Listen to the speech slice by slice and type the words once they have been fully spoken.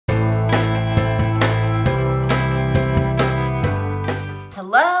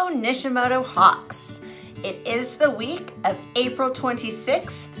Nishimoto Hawks. It is the week of April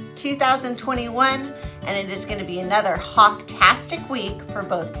 26th, 2021, and it is going to be another Hawk-tastic week for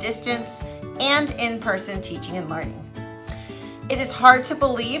both distance and in-person teaching and learning. It is hard to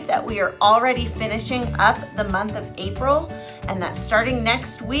believe that we are already finishing up the month of April, and that starting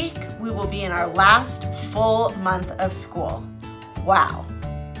next week, we will be in our last full month of school. Wow.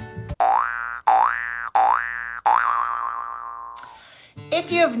 If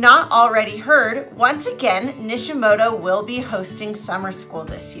you have not already heard, once again, Nishimoto will be hosting summer school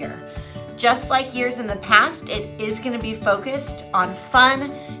this year. Just like years in the past, it is going to be focused on fun,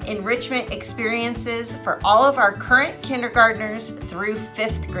 enrichment experiences for all of our current kindergartners through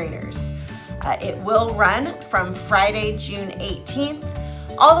 5th graders. It will run from Friday, June 18th,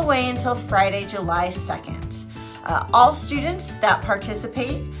 all the way until Friday, July 2nd. All students that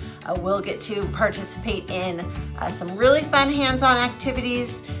participate will get to participate in some really fun hands-on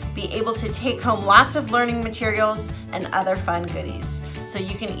activities, be able to take home lots of learning materials and other fun goodies. So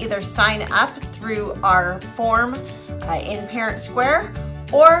you can either sign up through our form in Parent Square,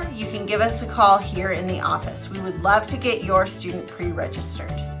 or you can give us a call here in the office. We would love to get your student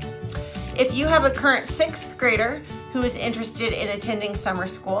pre-registered. If you have a current 6th grader who is interested in attending summer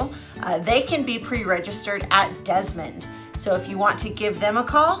school, they can be pre-registered at Desmond. So if you want to give them a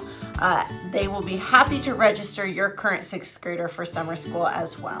call, they will be happy to register your current 6th grader for summer school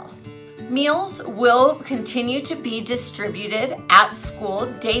as well. Meals will continue to be distributed at school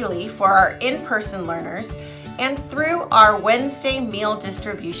daily for our in-person learners and through our Wednesday meal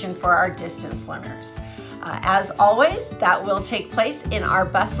distribution for our distance learners. As always, that will take place in our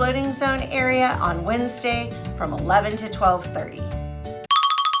bus loading zone area on Wednesday from 11 to 12:30.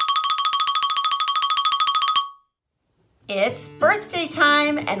 It's birthday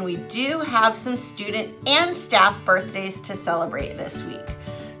time, and we do have some student and staff birthdays to celebrate this week,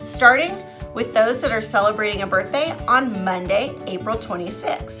 starting with those that are celebrating a birthday on Monday, April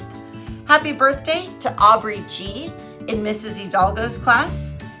 26th. Happy birthday to Aubrey G. in Mrs. Hidalgo's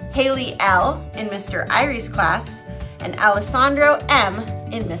class, Haley L. in Mr. Irie's class, and Alessandro M.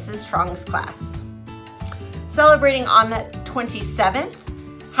 in Mrs. Strong's class. Celebrating on the 27th,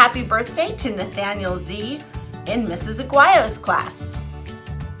 happy birthday to Nathaniel Z. in Mrs. Aguayo's class.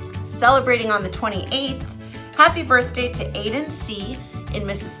 Celebrating on the 28th, happy birthday to Aiden C. in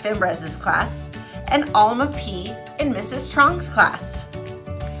Mrs. Fimbrez's class, and Alma P. in Mrs. Strong's class.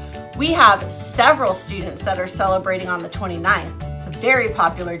 We have several students that are celebrating on the 29th. It's a very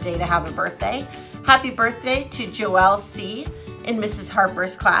popular day to have a birthday. Happy birthday to Joelle C. in Mrs.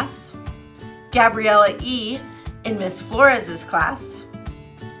 Harper's class, Gabriella E. in Miss Flores's class,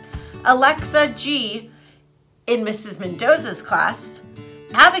 Alexa G. in Mrs. Mendoza's class,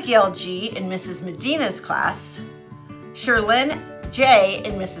 Abigail G. in Mrs. Medina's class, Sherlyn J.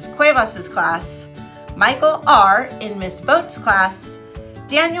 in Mrs. Cuevas's class, Michael R. in Miss Boat's class,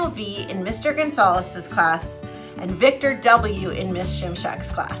 Daniel V. in Mr. Gonzalez's class, and Victor W. in Miss Shimshak's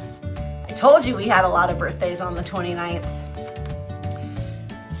class. I told you we had a lot of birthdays on the 29th.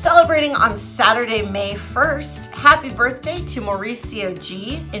 Celebrating on Saturday, May 1st, happy birthday to Mauricio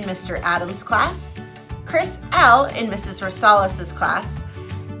G. in Mr. Adams' class, Chris L. in Mrs. Rosales' class,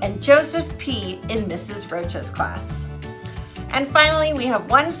 and Joseph P. in Mrs. Rocha's class. And finally, we have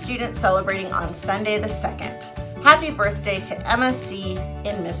one student celebrating on Sunday the 2nd. Happy birthday to Emma C.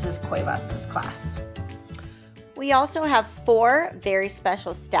 in Mrs. Cuevas's class. We also have 4 very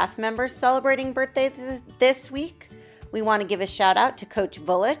special staff members celebrating birthdays this week. We want to give a shout out to Coach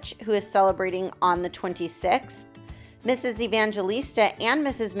Vulich, who is celebrating on the 26th. Mrs. Evangelista and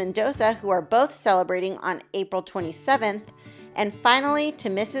Mrs. Mendoza, who are both celebrating on April 27th, and finally to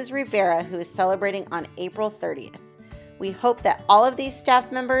Mrs. Rivera, who is celebrating on April 30th. We hope that all of these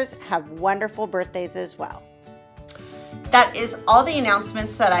staff members have wonderful birthdays as well. That is all the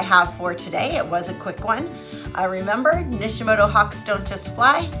announcements that I have for today. It was a quick one. Remember, Nishimoto Hawks don't just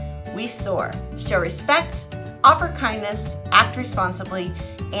fly, we soar. Show respect, offer kindness, act responsibly,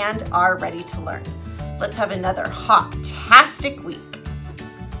 and are ready to learn. Let's have another Hawk-tastic week.